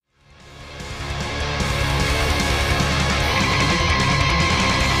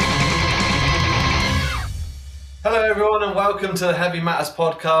everyone, and welcome to the Heavy Matters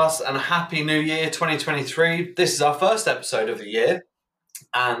podcast, and a happy new year 2023. This is our first episode of the year,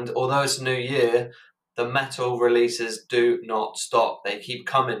 and although it's a new year, the metal releases do not stop. They keep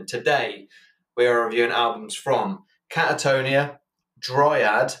coming. Today, we are reviewing albums from Catatonia,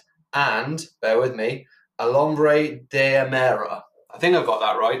 Dryad, and, bear with me, Alombre de Amera. I think I've got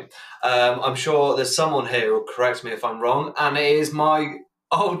that right. I'm sure there's someone here who will correct me if I'm wrong, and it is my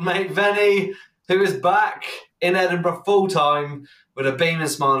old mate Venny, who is back in Edinburgh full time with a beaming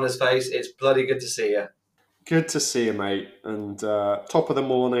smile on his face. It's bloody good to see you. Good to see you, mate. And top of the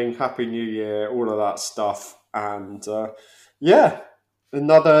morning, Happy New Year, all of that stuff. And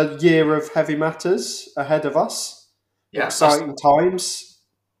another year of Heavy Matters ahead of us. Yeah, exciting times.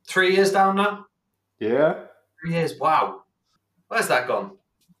 3 years down now? Yeah. 3 years, wow. Where's that gone?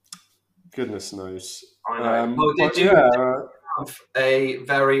 Goodness knows. I know. Did you have a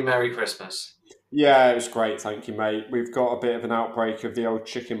very Merry Christmas? Yeah, it was great, thank you, mate. We've got a bit of an outbreak of the old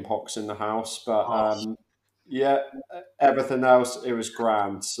chicken pox in the house, but everything else, it was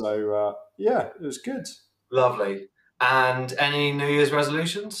grand. So, it was good. Lovely. And any New Year's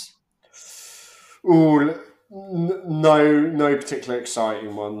resolutions? Ooh, no particular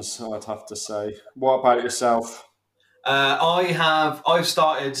exciting ones, I'd have to say. What about yourself? I've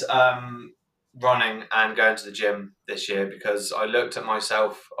started running and going to the gym this year because I looked at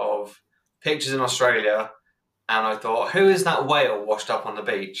myself of pictures in Australia and I thought, who is that whale washed up on the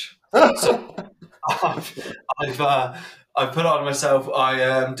beach? So I've put on myself. I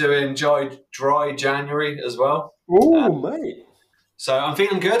am doing dry January as well. Oh, mate! So I'm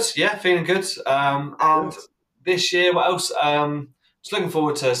feeling good. Yeah, feeling good. And this year, what else? Just looking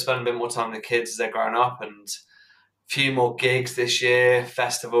forward to spending a bit more time with the kids as they're growing up, and a few more gigs this year,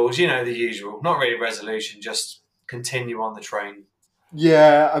 festivals. You know, the usual. Not really resolution, just continue on the train.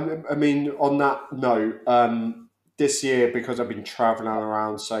 Yeah, I mean, on that note, this year, because I've been travelling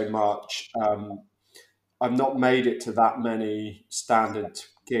around so much, I've not made it to that many standard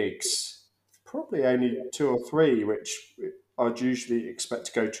gigs. Probably only 2 or 3, which I'd usually expect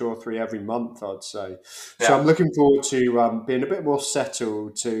to go 2 or 3 every month, I'd say. Yeah. So I'm looking forward to being a bit more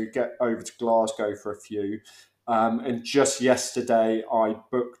settled, to get over to Glasgow for a few. And just yesterday, I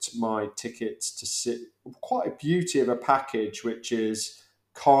booked my tickets to sit. Quite a beauty of a package, which is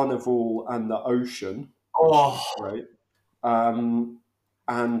Carnival and the Ocean. Oh, Right.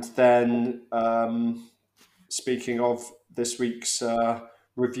 And then, speaking of this week's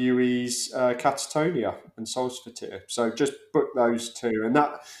reviewees, Catatonia and Solskjaer. So just book those 2, and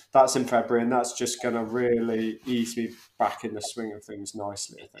that's in February, and that's just going to really ease me back in the swing of things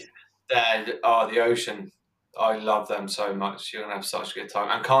nicely, I think. the Ocean. I love them so much. You're going to have such a good time.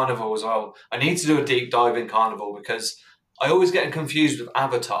 And Carnival as well. I need to do a deep dive in Carnival because I always get confused with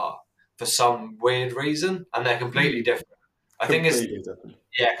Avatar for some weird reason, and they're completely different. I think it's different.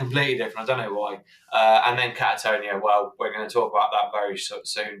 Yeah, completely different. I don't know why. And then Catatonia, well, we're going to talk about that very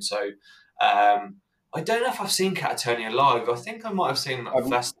soon. So I don't know if I've seen Catatonia live. I think I might have seen them at a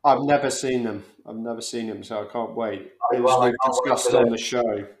festival. I've never seen them, so I can't wait. We've discussed on the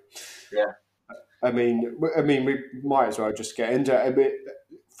show. Yeah. I mean, we might as well just get into it.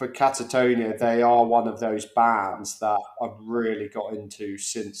 For Catatonia, they are one of those bands that I've really got into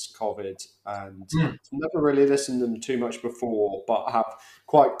since COVID, and never really listened to them too much before, but have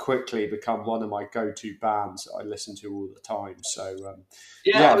quite quickly become one of my go-to bands that I listen to all the time. So,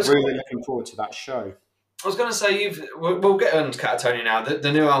 I'm really looking forward to that show. I was going to say, we'll get into Catatonia now.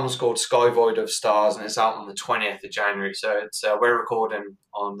 The new album's called Sky Void of Stars, and it's out on the 20th of January. So it's we're recording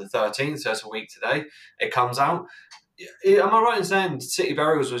on the 13th, so it's a week today. It comes out. Am I right in saying City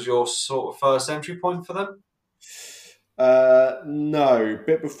Burials was your sort of first entry point for them? No,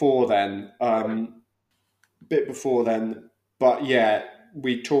 bit before then. But yeah,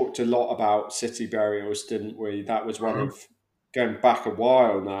 we talked a lot about City Burials, didn't we? That was one of, going back a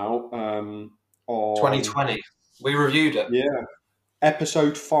while now. On 2020, we reviewed it. Yeah,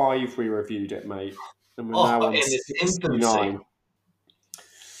 episode 5 we reviewed it, mate, and we're now on in its 69. infancy.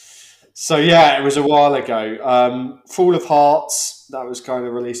 So yeah, it was a while ago. Fall of Hearts, that was kind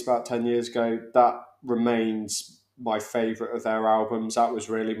of released about 10 years ago. That remains my favourite of their albums. That was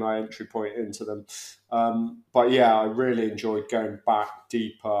really my entry point into them. But yeah, I really enjoyed going back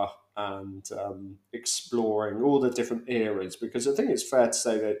deeper and exploring all the different eras, because I think it's fair to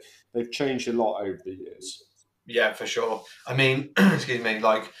say that they've changed a lot over the years. Yeah, for sure. I mean, excuse me,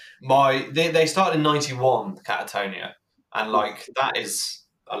 like they started in 91, Catatonia, and like that is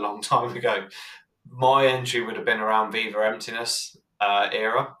a long time ago. My entry would have been around Viva Emptiness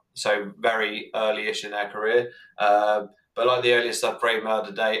era, so very early-ish in their career. But like the earliest stuff, Brave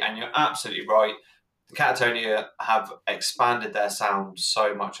Murder Day, and you're absolutely right. Catatonia have expanded their sound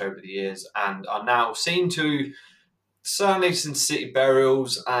so much over the years and are now seen to, certainly since City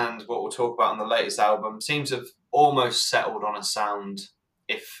Burials and what we'll talk about on the latest album, seem to have almost settled on a sound,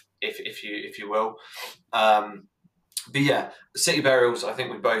 if you will. But yeah, City Burials, I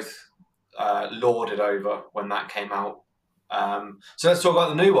think we both lauded over when that came out. So let's talk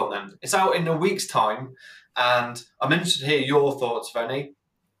about the new one then. It's out in a week's time, and I'm interested to hear your thoughts, Venny.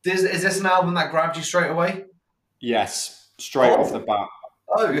 Is this an album that grabbed you straight away? Yes, straight off the bat.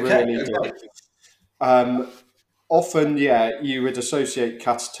 Oh, okay. Really Okay. did. Often, yeah, you would associate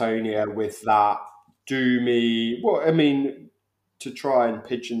Catatonia with that doomy. Well, I mean, to try and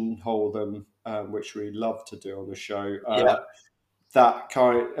pigeonhole them, which we love to do on the show. Yeah. That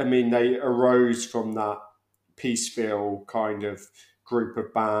kind. I mean, they arose from that Peaceville kind of group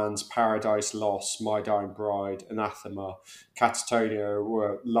of bands: Paradise Lost, My Dying Bride, Anathema. Catatonia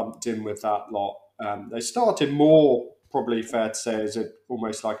were lumped in with that lot. They started more, probably fair to say, as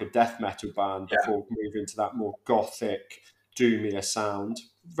almost like a death metal band before moving to that more gothic, doomier sound.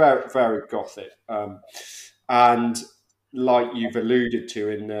 Very, very gothic. And like you've alluded to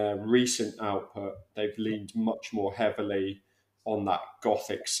in their recent output, they've leaned much more heavily on that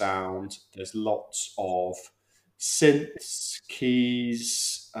gothic sound. There's lots of synths,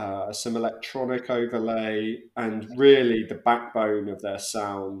 keys, some electronic overlay, and really the backbone of their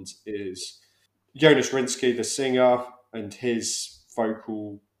sound is Jonas Rinsky, the singer, and his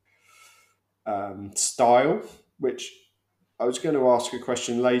vocal style, which I was going to ask a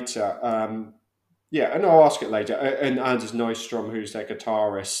question later. Yeah, and I'll ask it later. And Anders Nystrom, who's their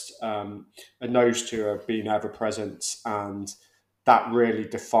guitarist, and those two have been ever present, and that really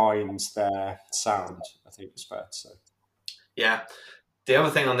defines their sound, I think it's fair to say. Yeah. The other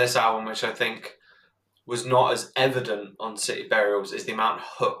thing on this album, which I think was not as evident on City Burials, is the amount of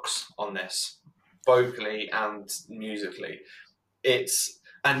hooks on this, vocally and musically.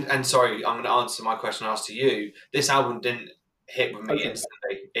 And sorry, I'm going to answer my question I asked to you. This album didn't hit with me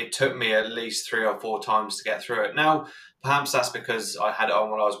instantly. It took me at least 3 or 4 times to get through it. Now, perhaps that's because I had it on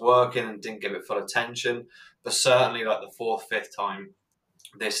while I was working and didn't give it full attention. But certainly, like the 4th, 5th time,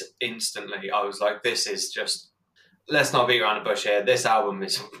 this instantly, I was like, this is just. Let's not beat around the bush here. This album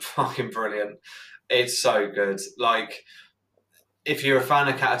is fucking brilliant. It's so good. Like, if you're a fan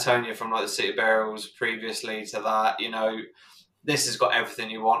of Catatonia from like the City Burials previously to that, this has got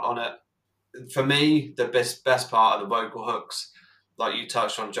everything you want on it. For me, the best part of the vocal hooks, like you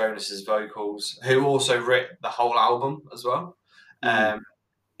touched on Jonas's vocals, who also writ the whole album as well,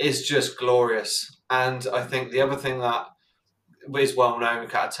 is just glorious. And I think the other thing that is well known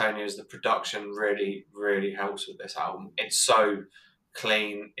with Catatonia is the production really, really helps with this album. It's so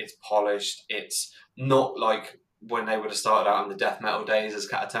clean, it's polished, it's not like when they would have started out in the death metal days as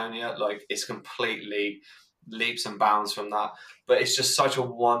Catatonia. Like, it's completely leaps and bounds from that. But it's just such a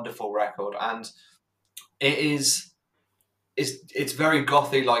wonderful record, and it's very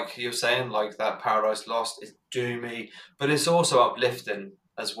gothy, like you're saying, like that Paradise Lost is doomy, but it's also uplifting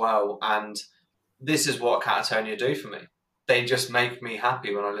as well. And this is what Catatonia do for me. They just make me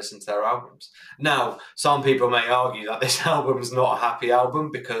happy when I listen to their albums. Now, some people may argue that this album is not a happy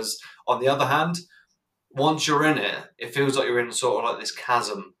album because, on the other hand, once you're in it, it feels like you're in sort of like this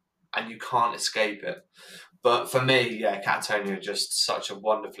chasm and you can't escape it. But for me, yeah, Catatonia are just such a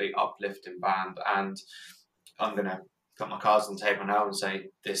wonderfully uplifting band, and I'm going to put my cards on the table now and say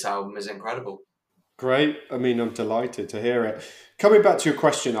this album is incredible. Great. I mean, I'm delighted to hear it. Coming back to your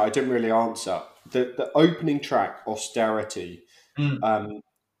question, I didn't really answer. The opening track, Austerity,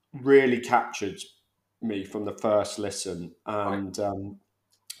 really captured me from the first listen. And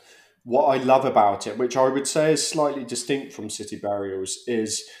what I love about it, which I would say is slightly distinct from City Burials,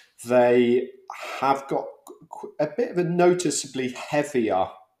 is they have got a bit of a noticeably heavier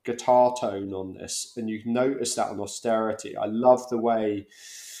guitar tone on this. And you can notice that on Austerity. I love the way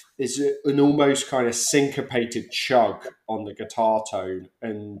is an almost kind of syncopated chug on the guitar tone,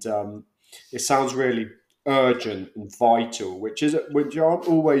 and it sounds really urgent and vital, which aren't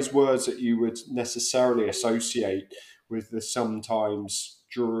always words that you would necessarily associate with the sometimes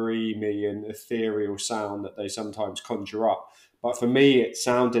dreamy and ethereal sound that they sometimes conjure up. But for me, it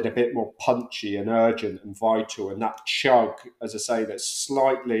sounded a bit more punchy and urgent and vital, and that chug, as I say, that's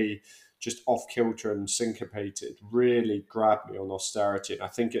slightly just off kilter and syncopated, really grabbed me on Austerity. And I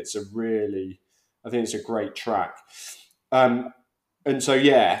think it's a great track. And so,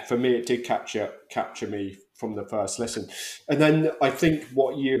 yeah, for me, it did capture me from the first listen. And then I think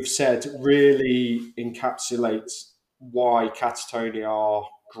what you've said really encapsulates why Catatonia are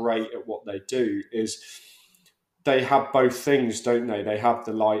great at what they do is they have both things, don't they? They have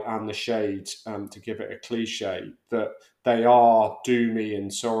the light and the shade, to give it a cliche, that they are doomy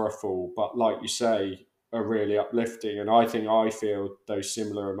and sorrowful, but like you say, are really uplifting. And I think I feel those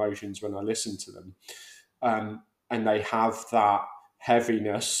similar emotions when I listen to them. And they have that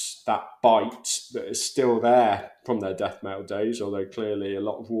heaviness, that bite that is still there from their death metal days, although clearly a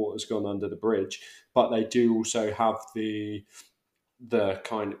lot of water's gone under the bridge. But they do also have the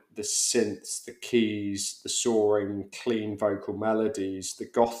kind of the synths, the keys, the soaring, clean vocal melodies, the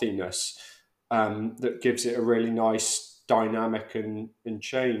gothiness, that gives it a really nice dynamic and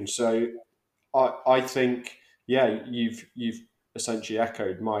change. So I think, yeah, you've essentially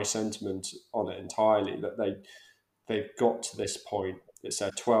echoed my sentiment on it entirely, that they've got to this point. It's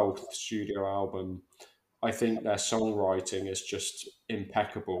their 12th studio album. I think their songwriting is just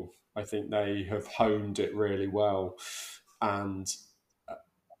impeccable. I think they have honed it really well. And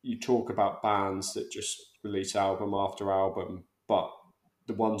you talk about bands that just release album after album, but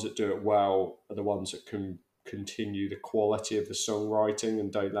the ones that do it well are the ones that can continue the quality of the songwriting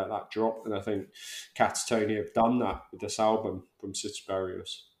and don't let that drop. And I think Catatonia have done that with this album from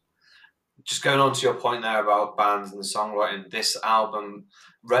Sitaberius. Just going on to your point there about bands and the songwriting, this album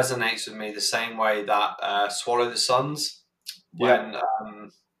resonates with me the same way that Swallow the Suns, when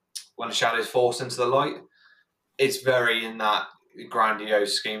the shadows force into the light. It's very in that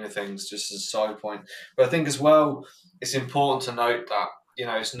grandiose scheme of things, just as a side point. But I think as well, it's important to note that,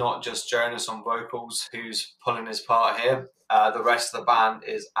 it's not just Jonas on vocals who's pulling his part here. The rest of the band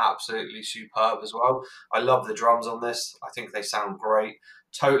is absolutely superb as well. I love the drums on this. I think they sound great.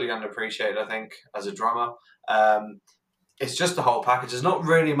 Totally underappreciated, I think, as a drummer. It's just the whole package. There's not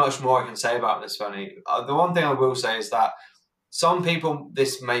really much more I can say about this, Funny. The one thing I will say is that some people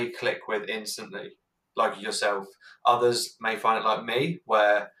this may click with instantly, like yourself. Others may find it like me,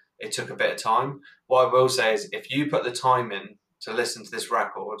 where it took a bit of time. What I will say is, if you put the time in to listen to this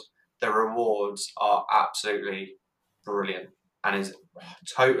record, the rewards are absolutely brilliant and is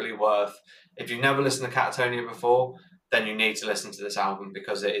totally worth. If you've never listened to Catatonia before, then you need to listen to this album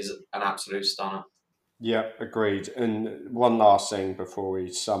because it is an absolute stunner. Yeah, agreed. And one last thing before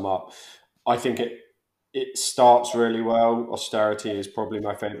we sum up, I think it starts really well. Austerity is probably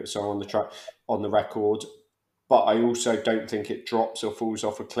my favourite song on the track on the record, but I also don't think it drops or falls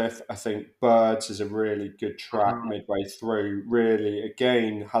off a cliff. I think Birds is a really good track midway through. Really,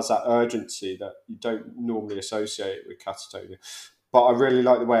 again, has that urgency that you don't normally associate with Catatonia. But I really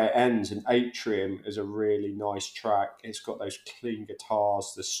like the way it ends. And Atrium is a really nice track. It's got those clean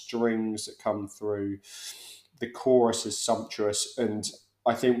guitars, the strings that come through. The chorus is sumptuous. And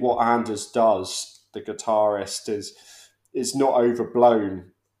I think what Anders does, the guitarist, is not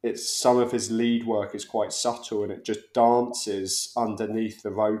overblown. It's some of his lead work is quite subtle and it just dances underneath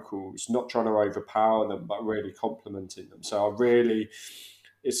the vocals, not trying to overpower them, but really complementing them. So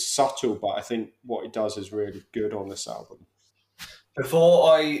it's subtle, but I think what he does is really good on this album.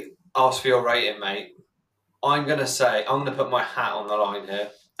 Before I ask for your rating, mate, I'm going to put my hat on the line here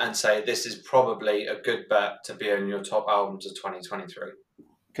and say this is probably a good bet to be on your top albums of 2023.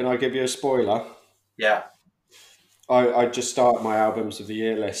 Can I give you a spoiler? Yeah. I just started my albums of the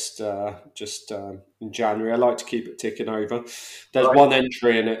year list in January. I like to keep it ticking over. There's one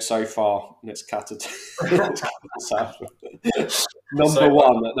entry in it so far, and it's Catatonia. Number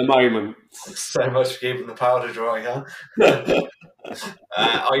one at the moment. So much for keeping the powder dry, huh?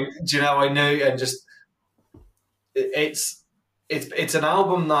 I knew, and just it's an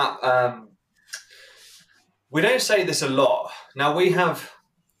album that we don't say this a lot. Now we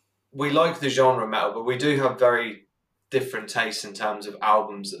like the genre metal, but we do have very different tastes in terms of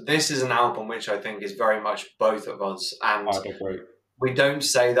albums. This is an album which I think is very much both of us, and we don't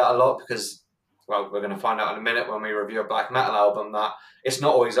say that a lot because, well, we're going to find out in a minute when we review a black metal album that it's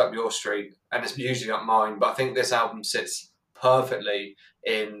not always up your street, and it's usually up mine. But I think this album sits perfectly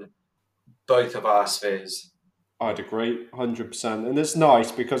in both of our spheres. I'd agree, 100%. And it's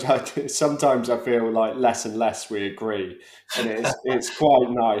nice because sometimes I feel like less and less we agree. And it's quite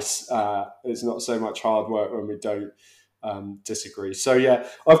nice. It's not so much hard work when we don't disagree. So, yeah,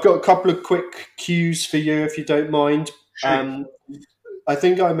 I've got a couple of quick cues for you, if you don't mind. I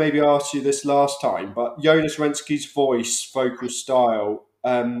think I maybe asked you this last time, but Jonas Rensky's vocal style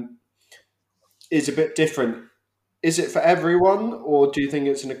is a bit different. Is it for everyone, or do you think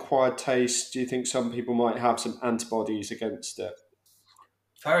it's an acquired taste? Do you think some people might have some antibodies against it?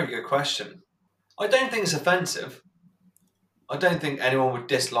 Very good question. I don't think it's offensive. I don't think anyone would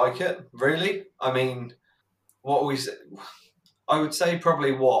dislike it, really. I mean, I would say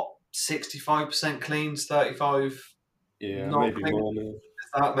probably 65% cleans, 35. Yeah, maybe clean. more.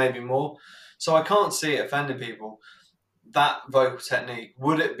 That maybe more. So I can't see it offending people. That vocal technique,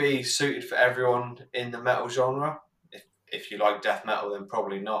 would it be suited for everyone in the metal genre? If you like death metal, then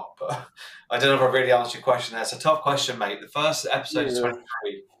probably not. But I don't know if I really answered your question there. It's a tough question, mate. The first episode is Yeah.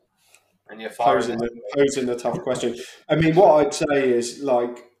 23, and you're firing. Posing the tough question. I mean, what I'd say is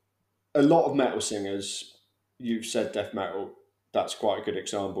like a lot of metal singers. You've said death metal. That's quite a good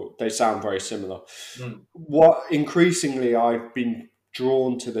example. They sound very similar. Mm. What increasingly I've been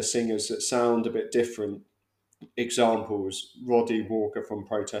drawn to the singers that sound a bit different. Examples: Roddy Walker from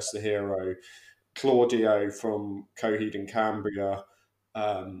Protest the Hero, Claudio from Coheed and Cambria,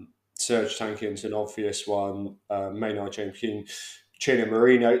 Serge Tankian's an obvious one, Maynard James Keenan, Chino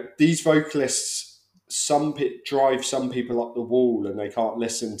Marino. These vocalists, drive some people up the wall and they can't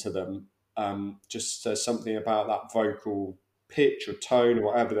listen to them. Just there's something about that vocal pitch or tone or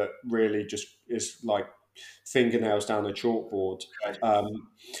whatever that really just is like fingernails down a chalkboard.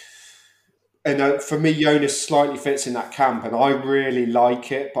 And for me, Jonas slightly fits in that camp, and I really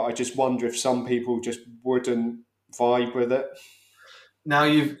like it. But I just wonder if some people just wouldn't vibe with it. Now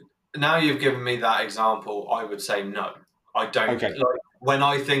you've given me that example. I would say no. I don't. Okay. Like, when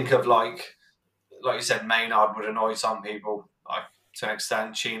I think of like you said, Maynard would annoy some people. To an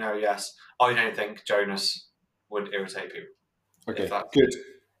extent, Chino, yes. I don't think Jonas would irritate people. Okay,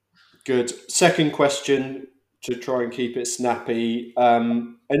 good. Second question, to try and keep it snappy,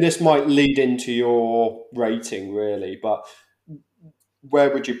 and this might lead into your rating, really, but where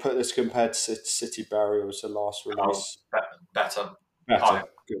would you put this compared to City Burials, the last release? Better.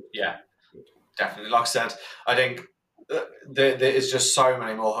 Good. Yeah, definitely. Like I said, I think there is just so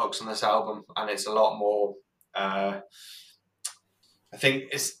many more hooks on this album, and it's a lot more. I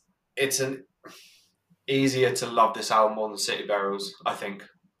think it's an easier to love this album more than City Burials. I think,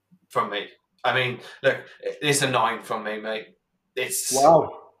 from me. I mean, look, it's a 9 from me, mate. It's wow.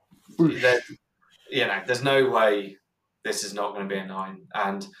 There's no way this is not going to be a 9,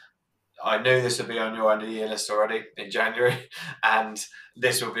 and I knew this would be on your end of the year list already in January, and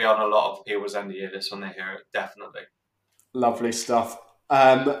this will be on a lot of people's end of the year list when they hear it. Definitely. Lovely stuff.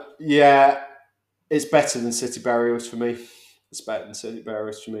 Yeah, it's better than City Burials for me. It's better than City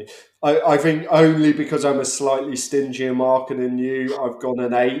Burials for me. I think only because I'm a slightly stingier marker than you, I've gone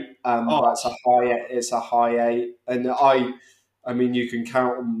an 8. That's it's a high 8, and I mean, you can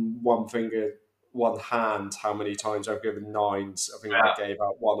count on one hand how many times I've given 9s. I think I gave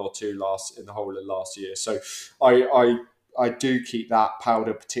out 1 or 2 in the whole of last year. So I do keep that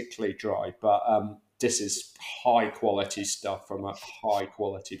powder particularly dry, but this is high quality stuff from a high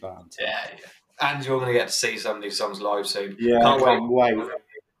quality band. Yeah. And you're going to get to see some of these songs live soon. Yeah, can't wait.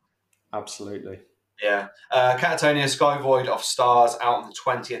 Absolutely. Yeah. Catatonia, Sky Void of Stars, out on the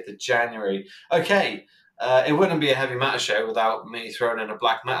 20th of January. Okay. It wouldn't be a heavy metal show without me throwing in a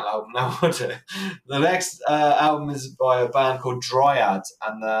black metal album now, would it? The next album is by a band called Dryad,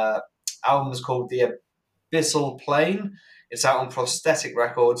 and the album is called The Abyssal Plane. It's out on Prosthetic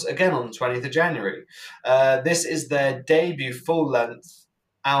Records, again on the 20th of January. This is their debut full-length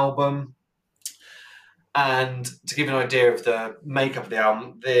album. And to give you an idea of the makeup of the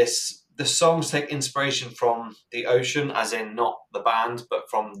album, the songs take inspiration from the ocean, as in not the band, but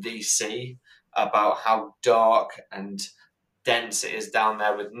from the sea, about how dark and dense it is down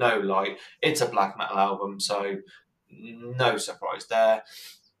there with no light. It's a black metal album, so no surprise there.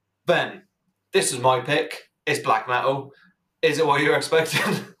 Ben, this is my pick. It's black metal. Is it what you're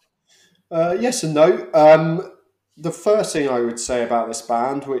expecting? Yes and no. The first thing I would say about this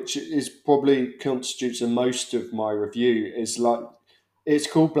band, which is probably constitutes the most of my review, is like it's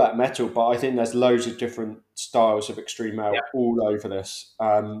called black metal, but I think there's loads of different styles of extreme metal all over this.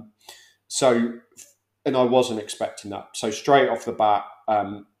 And I wasn't expecting that. So straight off the bat,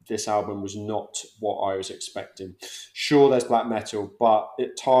 this album was not what I was expecting. Sure, there's black metal, but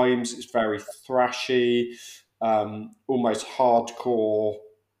at times it's very thrashy, almost hardcore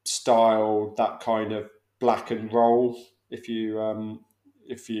style, that kind of black and roll, if you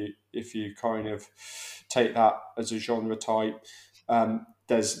kind of take that as a genre type.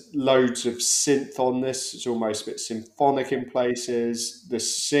 There's loads of synth on this. It's almost a bit symphonic in places. The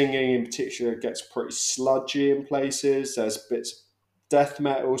singing in particular gets pretty sludgy in places. There's bits of death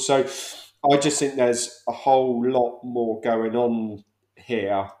metal. So I just think there's a whole lot more going on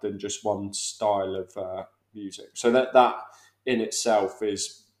here than just one style of music. So that in itself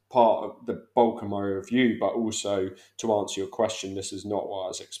is part of the bulk of my review, but also to answer your question, this is not what I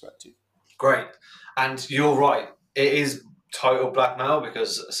was expecting. Great. And you're right. It is total black metal,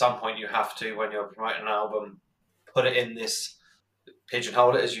 because at some point you have to, when you're promoting an album, put it in this,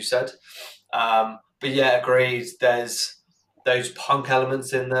 pigeonhole it, as you said. But yeah, agreed. There's those punk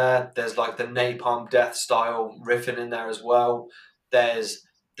elements in there. There's like the Napalm Death style riffing in there as well. There's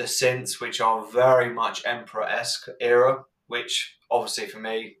the synths, which are very much Emperor-esque era, which obviously for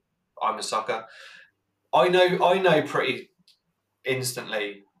me, I'm a sucker. I know pretty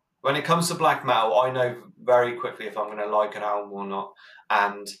instantly when it comes to black metal. I know very quickly if I'm going to like an album or not,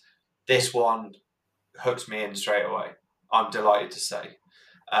 and this one hooks me in straight away. I'm delighted to say,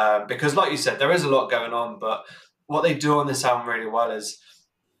 because like you said, there is a lot going on, but what they do on this album really well is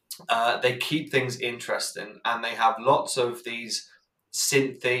they keep things interesting, and they have lots of these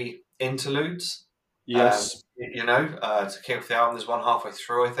synthy interludes. Yes. To kick off the album, there's one halfway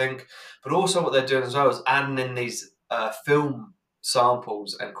through, I think. But also, what they're doing as well is adding in these film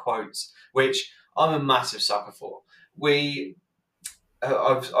samples and quotes, which I'm a massive sucker for.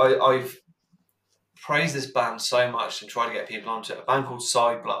 I've praised this band so much and tried to get people onto it. A band called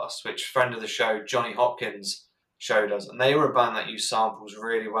Side Blast, which friend of the show Johnny Hopkins showed us, and they were a band that used samples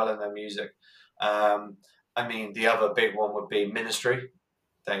really well in their music. I mean, the other big one would be Ministry.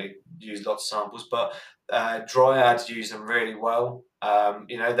 They use lots of samples, but Dryad use them really well.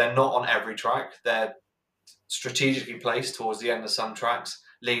 They're not on every track. They're strategically placed towards the end of some tracks,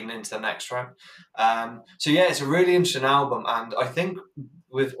 leading into the next track. So yeah, it's a really interesting album, and I think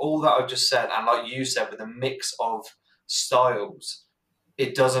with all that I've just said, and like you said, with a mix of styles,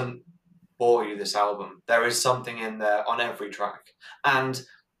 it doesn't bore you. This album, there is something in there on every track, and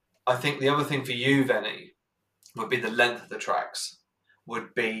I think the other thing for you, Venny, would be the length of the tracks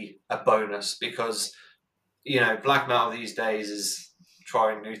would be a bonus, because black metal these days is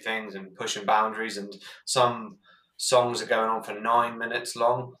trying new things and pushing boundaries, and some songs are going on for 9 minutes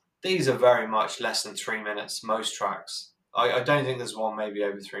long. These are very much less than 3 minutes, most tracks. I don't think there's one maybe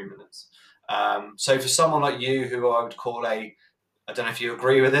over 3 minutes. So for someone like you, who I would call I don't know if you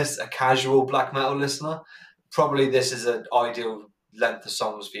agree with this, a casual black metal listener, probably this is an ideal length of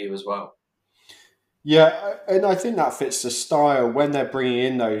songs for you as well. Yeah, and I think that fits the style when they're bringing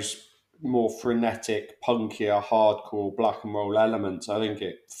in those more frenetic, punkier, hardcore black and roll elements. I think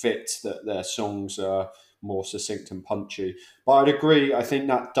it fits that their songs are more succinct and punchy. But I'd agree. I think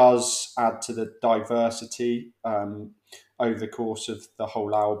that does add to the diversity over the course of the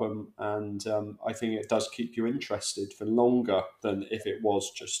whole album, and I think it does keep you interested for longer than if it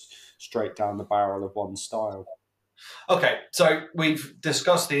was just straight down the barrel of one style. Okay, so we've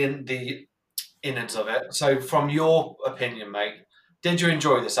discussed the innards of it. So, from your opinion, mate, did you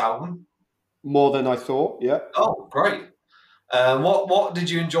enjoy this album? More than I thought, yeah. Oh, great. What did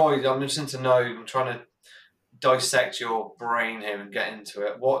you enjoy? I'm interested to know. I'm trying to dissect your brain here and get into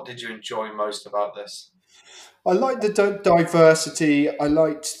it. What did you enjoy most about this? I liked the diversity. I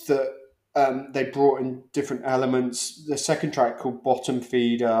liked that they brought in different elements. The second track called Bottom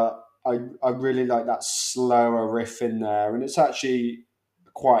Feeder, I really like that slower riff in there. And it's actually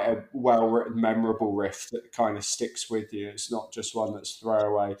quite a well written, memorable riff that kind of sticks with you. It's not just one that's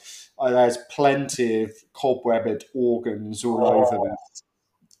throwaway. There's plenty of cobwebbed organs all over Oh, this,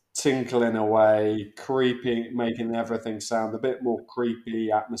 tinkling away, creeping, making everything sound a bit more creepy,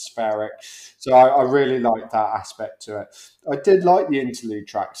 atmospheric. So I really like that aspect to it. I did like the interlude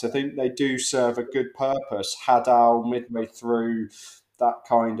tracks. I think they do serve a good purpose. Hadal midway through, that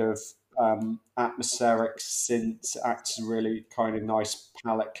kind of atmospheric synth acts as a really kind of nice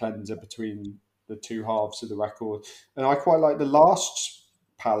palette cleanser between the two halves of the record. And I quite like the last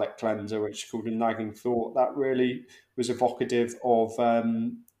palette cleanser, which is called A Nagging Thought. That really was evocative of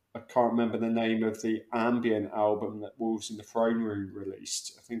I can't remember the name of the ambient album that Wolves in the Throne Room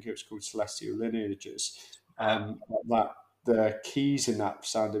released. I think it was called Celestial Lineages. That the keys in that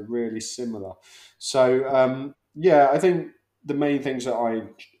sounded really similar. So yeah, I think the main things that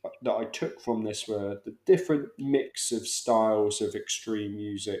I took from this were the different mix of styles of extreme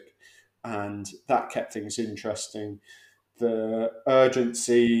music, and that kept things interesting. The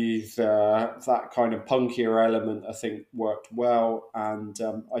urgency, that kind of punkier element, I think worked well, and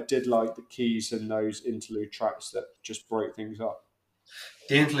I did like the keys and those interlude tracks that just break things up.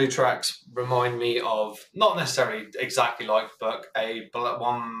 the interlude tracks remind me of, not necessarily exactly like, but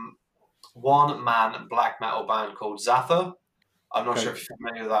one man black metal band called Zatha. I'm not sure Okay. if you're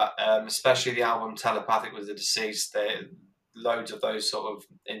familiar with that, especially the album Telepathic with the Deceased. There loads of those sort of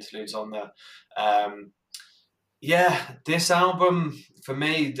interludes on there. Um, yeah, this album for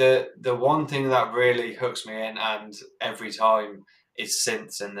me, the one thing that really hooks me in, and every time, is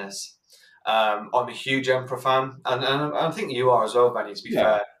synths in this. I'm a huge Emperor fan, and I think you are as well, Benny. To be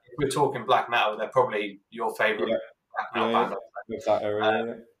Yeah, fair, if we're talking black metal, they're probably your favourite yeah, black metal yeah, band. with that area.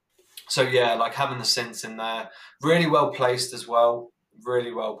 Yeah. So yeah, like having the synths in there, really well placed as well.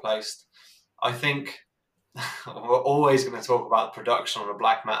 Really well placed. I think. we're always going to talk about production on a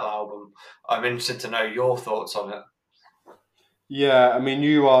black metal album. I'm interested to know your thoughts on it. Yeah, I mean,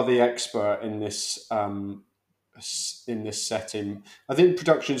 you are the expert in this setting. I think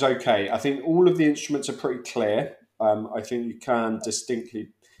production's okay. I think all of the instruments are pretty clear. I think you can distinctly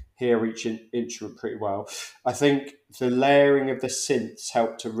hear each instrument pretty well. I think the layering of the synths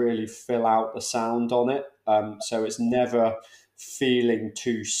help to really fill out the sound on it. So it's never feeling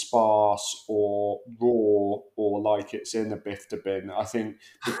too sparse or raw or like it's in a Bifta bin. I think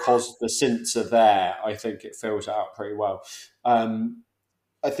because the synths are there, I think it fills it out pretty well.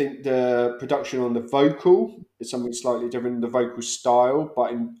 I think the production on the vocal is something slightly different in the vocal style,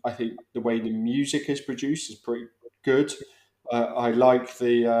 but I think the way the music is produced is pretty good. I like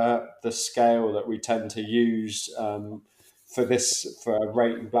the scale that we tend to use for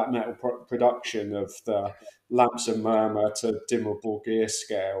rating black metal production of the Lamps and Murmur to Dimmer Borgir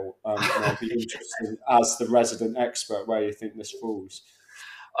scale. And I'd be interested, as the resident expert, where you think this falls.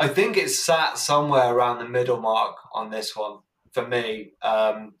 I think it's sat somewhere around the middle mark on this one for me.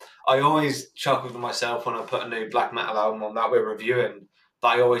 I always chuckle to myself when I put a new black metal album on that we're reviewing.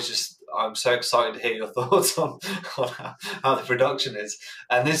 But I'm so excited to hear your thoughts on how the production is,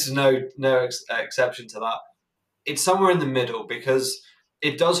 and this is no exception to that. It's somewhere in the middle because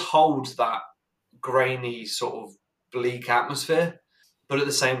it does hold that grainy sort of bleak atmosphere, but at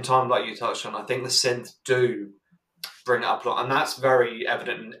the same time, like you touched on, I think the synth do bring it up a lot, and that's very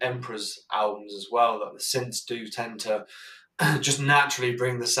evident in Emperor's albums as well. That the synths do tend to just naturally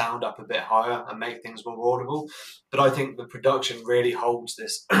bring the sound up a bit higher and make things more audible. But I think the production really holds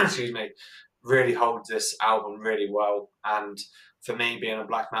this. excuse me, really holds this album really well. And for me, being a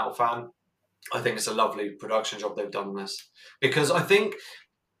black metal fan, I think it's a lovely production job they've done on this. Because I think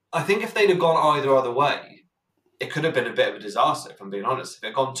if they'd have gone either other way, it could have been a bit of a disaster. If I'm being honest, if it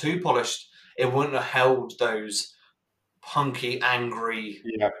had gone too polished, it wouldn't have held those punky, angry,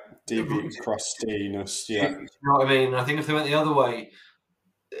 deviant crustiness. Yeah, you know what I mean. I think if they went the other way,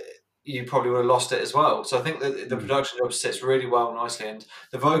 you probably would have lost it as well. So I think that the production job sits really well, nicely, and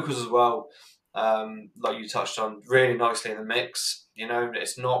the vocals as well, like you touched on, really nicely in the mix. You know,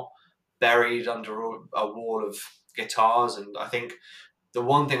 it's not buried under a wall of guitars, and I think the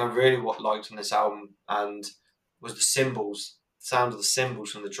one thing I really liked on this album and was the cymbals, the sound of the cymbals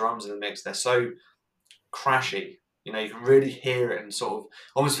from the drums in the mix. They're so crashy. You know, you can really hear it and sort of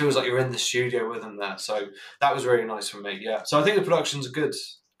almost feels like you're in the studio with them there. So that was really nice for me. Yeah. So I think the production's a good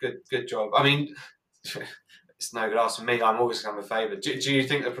job. I mean, it's no good asking me. I'm always going to have a favourite. Do you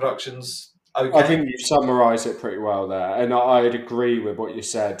think the production's okay? I think you've summarised it pretty well there, and I'd agree with what you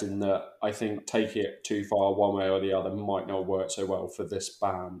said in that I think taking it too far one way or the other might not work so well for this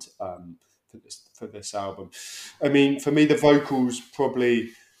band, for this album. I mean, for me, the vocals probably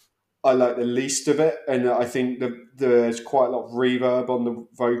I like the least of it, and I think there's quite a lot of reverb on the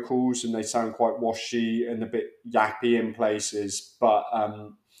vocals, and they sound quite washy and a bit yappy in places. But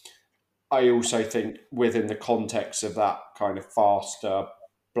I also think within the context of that kind of faster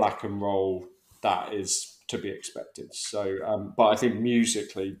black and roll, that is to be expected. So, but I think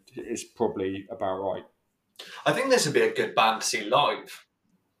musically, it's probably about right. I think this would be a good band to see live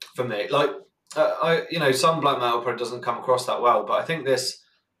for me. Like, some black metal probably doesn't come across that well, but I think this.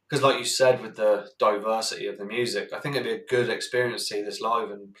 Because like you said, with the diversity of the music, I think it'd be a good experience to see this live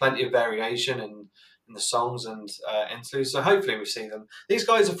and plenty of variation in the songs and interludes. So hopefully we see them. These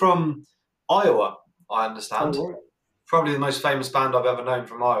guys are from Iowa, I understand. Oh, right. Probably the most famous band I've ever known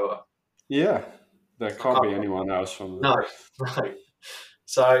from Iowa. Yeah, there can't be anyone else from them. No, right.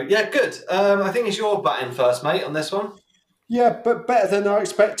 So, yeah, good. I think it's your batting first, mate, on this one. Yeah, but better than I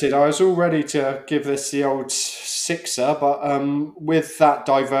expected. I was all ready to give this the old sixer, but with that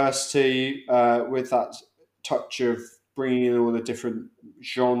diversity, with that touch of bringing in all the different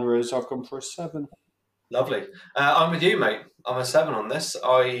genres, I've gone for a 7. Lovely. I'm with you, mate. I'm a 7 on this.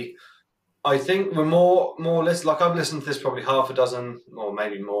 I think we're more listened. Like I've listened to this probably half a dozen, or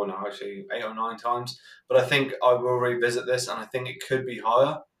maybe more now, actually 8 or 9 times. But I think I will revisit this, and I think it could be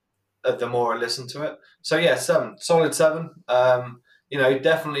higher the more I listen to it. So yeah, 7, solid 7.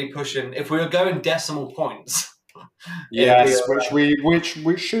 Definitely pushing. If we were going decimal points, yes,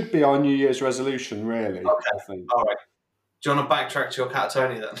 which should be our New Year's resolution, really. Okay. I think. All right. Do you want to backtrack to your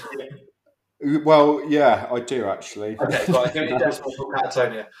Catatonia then? Well, yeah, I do actually. Okay, right. Give me decimal for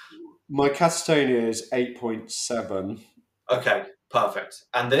Catatonia. My Catatonia is 8.7. Okay, perfect.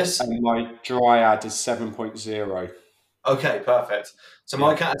 And this? And my Dryad is 7.0. Okay, perfect. So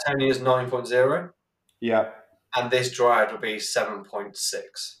my Catatonia is 9.0. Yeah. And this Dryad will be 7.6.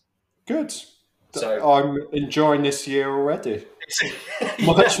 Good. So I'm enjoying this year already.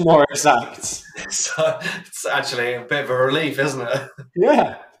 Much more exact. So it's actually a bit of a relief, isn't it?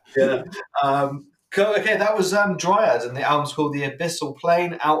 Yeah. Yeah. Cool. Okay, that was Dryad, and the album's called The Abyssal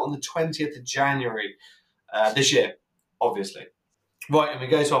Plane, out on the 20th of January this year, obviously. Right, and we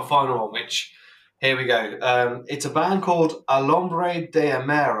go to our final one, which, here we go. It's a band called Alombre de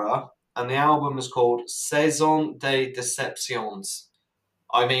Amera, and the album is called Saison des Deceptions.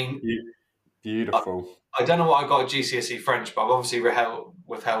 I mean, Beautiful. I don't know what I got at GCSE French, but I've obviously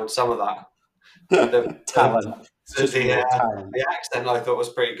withheld some of that. The, Talent. Talent. the accent I thought was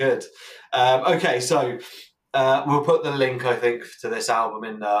pretty good. Okay, so we'll put the link, I think, to this album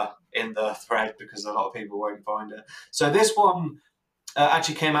in the thread because a lot of people won't find it. So this one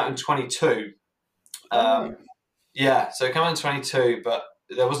actually came out in 22. Yeah, so it came out in 22, but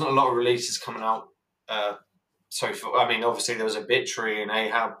there wasn't a lot of releases coming out. Obviously there was Obituary and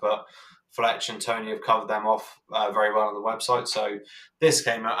Ahab, but Fletch and Tony have covered them off very well on the website. So this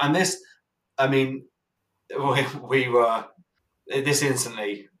came out, and this, I mean, this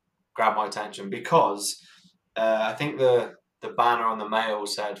instantly grabbed my attention because I think the banner on the mail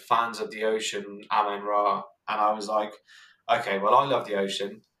said "Fans of the Ocean, Amen Ra," and I was like, okay, well, I love the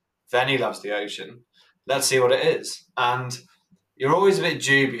ocean. Venny loves the ocean. Let's see what it is. And you're always a bit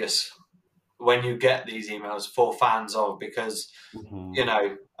dubious when you get these emails for fans of, because you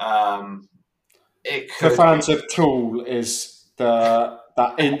know, it could. For fans of Tool is that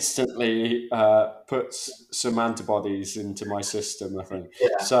instantly puts some antibodies into my system, I think.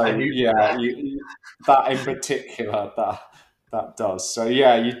 Yeah. So that in particular, that does. So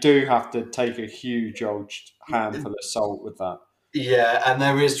yeah, you do have to take a huge old handful of salt with that. Yeah, and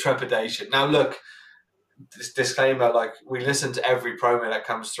there is trepidation. Now, look, this disclaimer: like, we listen to every promo that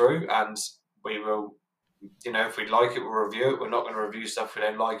comes through, and we will, if we like it, we'll review it. We're not going to review stuff we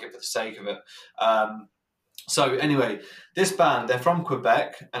don't like it for the sake of it. So anyway, this band, they're from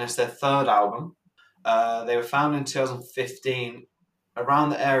Quebec, and it's their third album. They were founded in 2015 around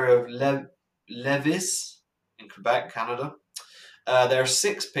the area of Lévis in Quebec, Canada. They're a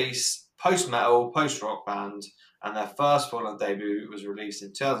 6-piece post-metal, post-rock band, and their first full-on debut was released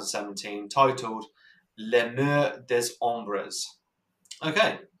in 2017, titled Les Murs des Ombres.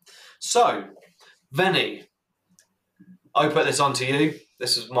 Okay, so, Venny, I put this onto you.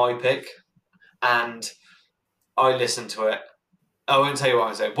 This was my pick, and I listened to it. I won't tell you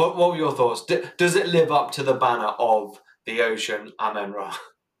what I said. What were your thoughts? Does it live up to the banner of the ocean, Amen Ra?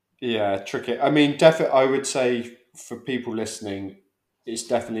 Yeah, tricky. I mean, definitely, I would say for people listening, it's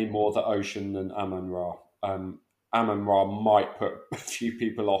definitely more the ocean than Amen Ra. Amen Ra might put a few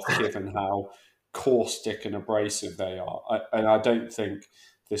people off given how caustic and abrasive they are. And I don't think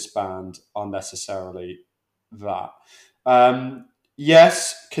this band are necessarily that.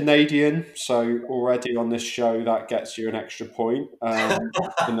 Yes, Canadian. So already on this show, that gets you an extra point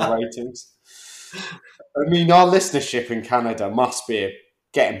in the ratings. I mean, our listenership in Canada must be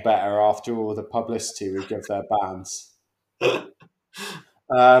getting better after all the publicity we give their bands.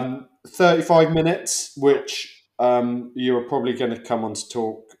 35 minutes, which you're probably going to come on to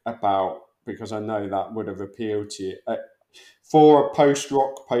talk about because I know that would have appealed to you. For a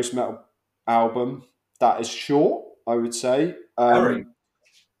post-rock, post-metal album, that is short, I would say. I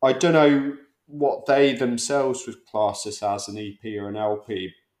don't know what they themselves would class this as, an EP or an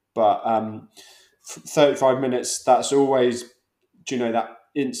LP, but 35 minutes, that's always, that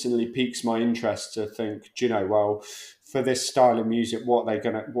instantly piques my interest to think, well, for this style of music,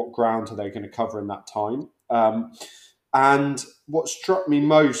 what ground are they going to cover in that time? And what struck me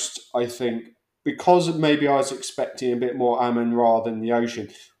most, I think, because maybe I was expecting a bit more Amen Ra than the ocean,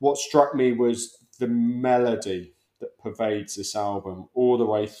 what struck me was the melody that pervades this album all the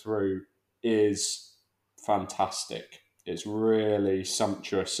way through is fantastic. It's really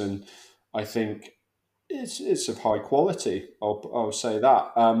sumptuous, and I think it's of high quality. I'll say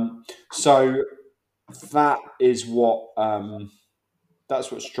that. So that is that's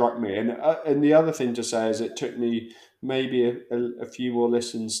what struck me. And the other thing to say is it took me maybe a few more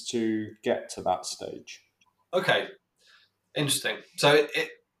listens to get to that stage. Okay, interesting. So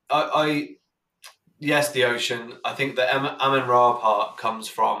yes, the ocean. I think the Amen Ra part comes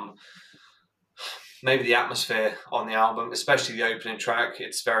from maybe the atmosphere on the album, especially the opening track.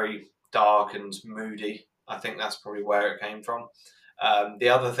 It's very dark and moody. I think that's probably where it came from. The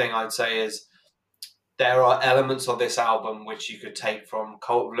other thing I'd say is there are elements of this album which you could take from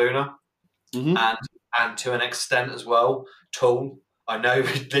Cult of Luna, and to an extent as well, Tool. I know,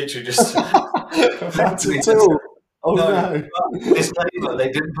 literally just that's a Tool. Oh no! Disclaimer: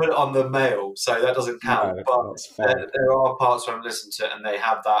 they didn't put it on the mail, so that doesn't count. No, but there are parts where I'm listening to it, and they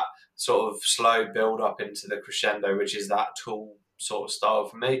have that sort of slow build up into the crescendo, which is that Tool sort of style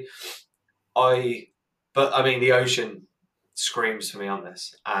for me. But I mean, the Ocean screams for me on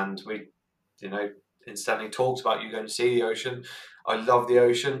this, and we, instantly talked about you going to see the Ocean. I love the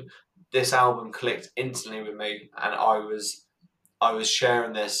Ocean. This album clicked instantly with me, and I was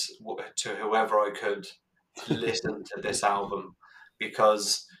sharing this to whoever I could listen to this album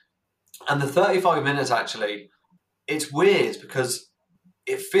because, and the 35 minutes actually, it's weird because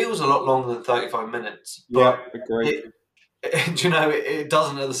it feels a lot longer than 35 minutes, Yeah, but agree. it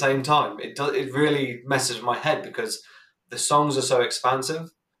doesn't at the same time. It really messes with my head because the songs are so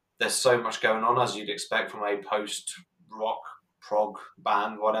expansive. There's so much going on, as you'd expect from a post-rock prog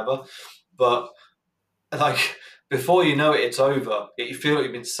band, whatever. But like before you know it, it's over. You feel like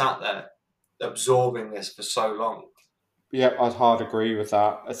you've been sat there absorbing this for so long. Yeah, I'd hard agree with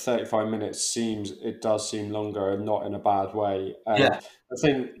that. 35 minutes does seem longer, and not in a bad way. And Yeah. I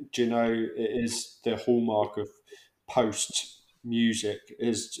think, it is the hallmark of post music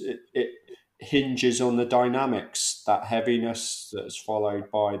is it hinges on the dynamics, that heaviness that's followed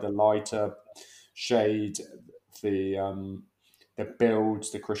by the lighter shade, the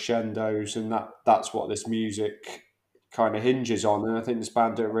builds, the crescendos, and that's what this music kind of hinges on. And I think this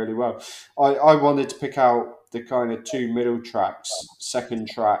band do it really well. I wanted to pick out the kind of two middle tracks. Second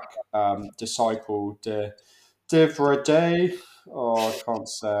track, Disciple de Day. Oh, I can't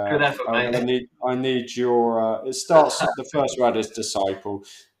say. Good effort, mate. I need your. It starts. The first word is Disciple,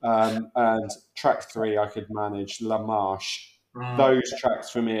 and track three I could manage, La Marche. Those tracks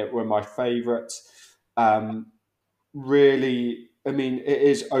for me were my favourites. Really, I mean, it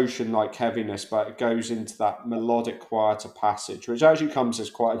is ocean-like heaviness, but it goes into that melodic, quieter passage, which actually comes as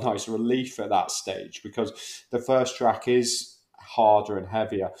quite a nice relief at that stage because the first track is harder and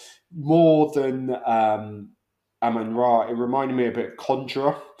heavier, more than Amon Ra. It reminded me a bit of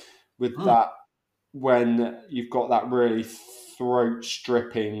Conjurer with that, when you've got that really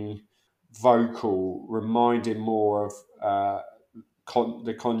throat-stripping vocal, reminding more of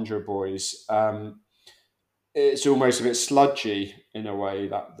the Conjurer Boys. It's almost a bit sludgy in a way,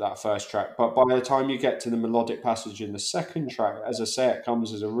 that first track, but by the time you get to the melodic passage in the second track, as I say, it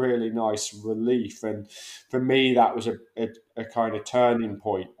comes as a really nice relief. And for me, that was a kind of turning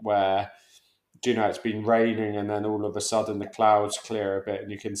point where, it's been raining and then all of a sudden the clouds clear a bit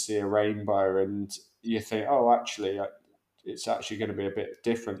and you can see a rainbow, and you think, oh, actually it's actually going to be a bit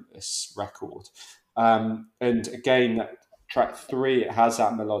different, this record. And again, track three, it has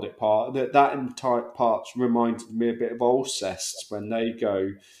that melodic part. That entire part reminded me a bit of Alcest when they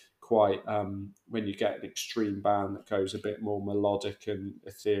go quite, when you get an extreme band that goes a bit more melodic and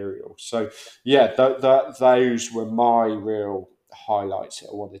ethereal. So yeah, those were my real highlights that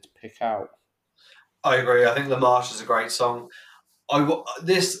I wanted to pick out. I agree. I think La Marche is a great song.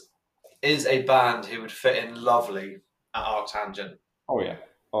 This is a band who would fit in lovely at Arctangent. Oh yeah.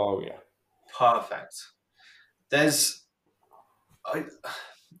 Perfect.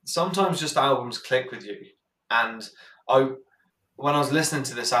 Sometimes just albums click with you, and when I was listening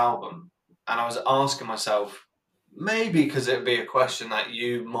to this album, and I was asking myself, maybe because it would be a question that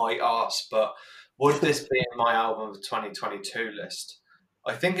you might ask, but would this be in my album of 2022 list?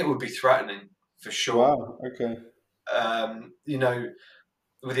 I think it would be Threatening for sure. Wow. Okay.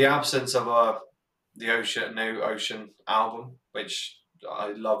 With the absence of the New Ocean album, which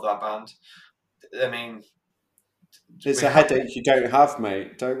I love that band. I mean, it's a headache you don't have,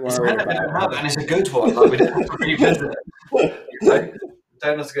 mate. Don't worry about it. And it's a good one. Like, we don't have to revisit it.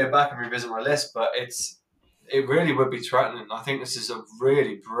 Don't have to go back and revisit my list, but it really would be Threatening. I think this is a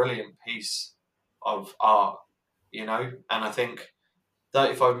really brilliant piece of art, and I think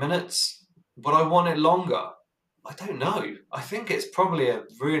 35 minutes, but I want it longer. I don't know. I think it's probably a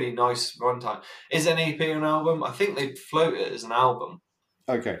really nice runtime. Is it an EP or an album? I think they float it as an album.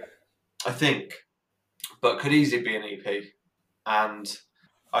 Okay. I think, but could easily be an EP. And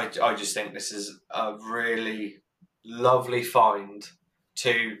I just think this is a really lovely find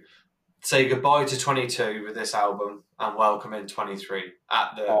to say goodbye to 22 with this album and welcome in 23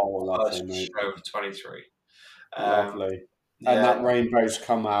 at the first show of 23. Lovely. And that rainbow's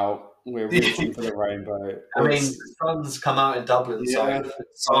come out. We're reaching for the rainbow. I mean, the sun's come out in Dublin, so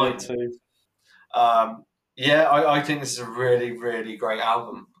it's fine too. I think this is a really, really great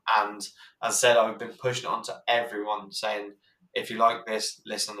album. And as I said, I've been pushing it onto everyone, saying, if you like this,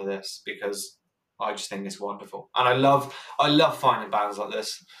 listen to this, because I just think it's wonderful. And I love finding bands like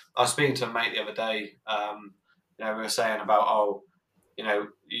this. I was speaking to a mate the other day. We were saying about,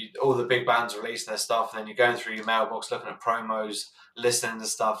 all the big bands releasing their stuff, and then you're going through your mailbox, looking at promos, listening to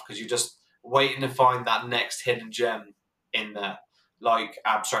stuff, because you're just waiting to find that next hidden gem in there. Like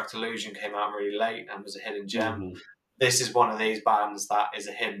Abstract Illusion came out really late and was a hidden gem. this is one of these bands that is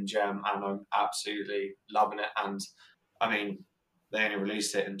a hidden gem, and I'm absolutely loving it. And I mean, they only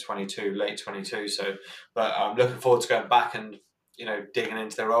released it in 22, late 22. So, but I'm looking forward to going back and digging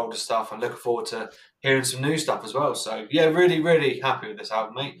into their older stuff. I'm looking forward to hearing some new stuff as well. So yeah, really, really happy with this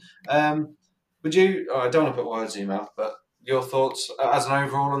album, mate. Would you? I don't want to put words in your mouth, but your thoughts as an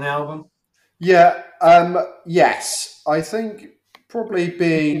overall on the album? Yeah, yes. I think probably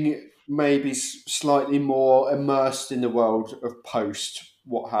being maybe slightly more immersed in the world of post,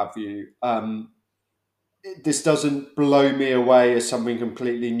 what have you. This doesn't blow me away as something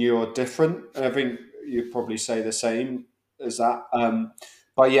completely new or different. And I think you'd probably say the same as that.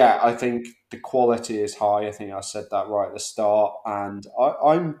 But yeah, I think the quality is high. I think I said that right at the start. And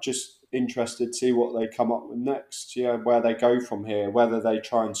I'm just interested to see what they come up with next. Yeah, where they go from here, whether they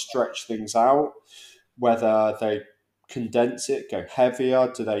try and stretch things out, whether they condense it, go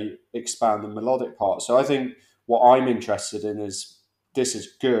heavier, do they expand the melodic part? So I think what I'm interested in is this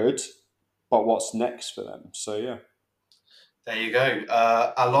is good, but what's next for them? So yeah. There you go.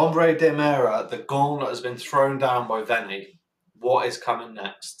 Alombre de Mera, the gauntlet has been thrown down by Veni. What is coming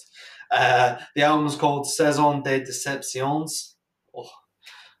next? The album's called Saison des Deceptions,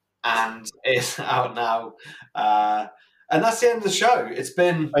 and it's out now. And that's the end of the show. It's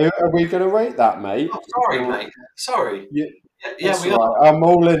been. Are we going to rate that, mate? Oh, sorry, mate. Sorry. Yeah, we are. Right. I'm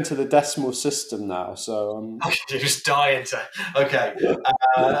all into the decimal system now, so you're just dying to. Okay.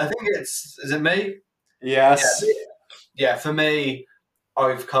 I think it's. Is it me? Yes. Yeah, for me,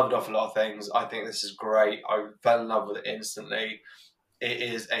 I've covered off a lot of things. I think this is great. I fell in love with it instantly. It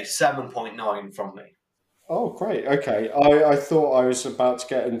is a 7.9 from me. Oh, great. Okay. I thought I was about to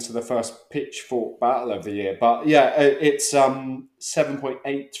get into the first pitchfork battle of the year, but yeah, it's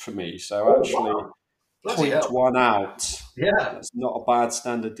 7.8 for me. So actually, wow. 0.1 out. Yeah. It's not a bad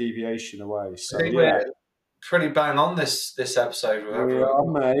standard deviation away. So I think we're pretty bang on this episode. We are,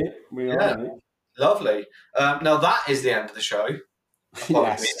 mate. We are, mate. Lovely. Now that is the end of the show.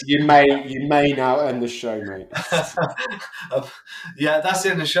 Yes, you may now end the show, mate. Yeah, that's the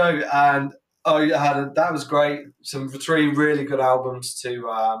end of the show, and that was great. Three really good albums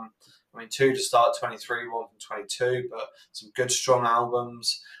to. Two to start 23, one from 22, but some good strong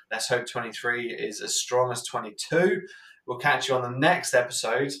albums. Let's hope 23 is as strong as 22. We'll catch you on the next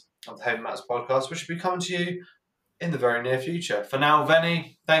episode of the Heavy Matters podcast, which will be coming to you in the very near future. For now,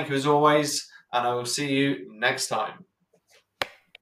 Veni, thank you as always, and I will see you next time.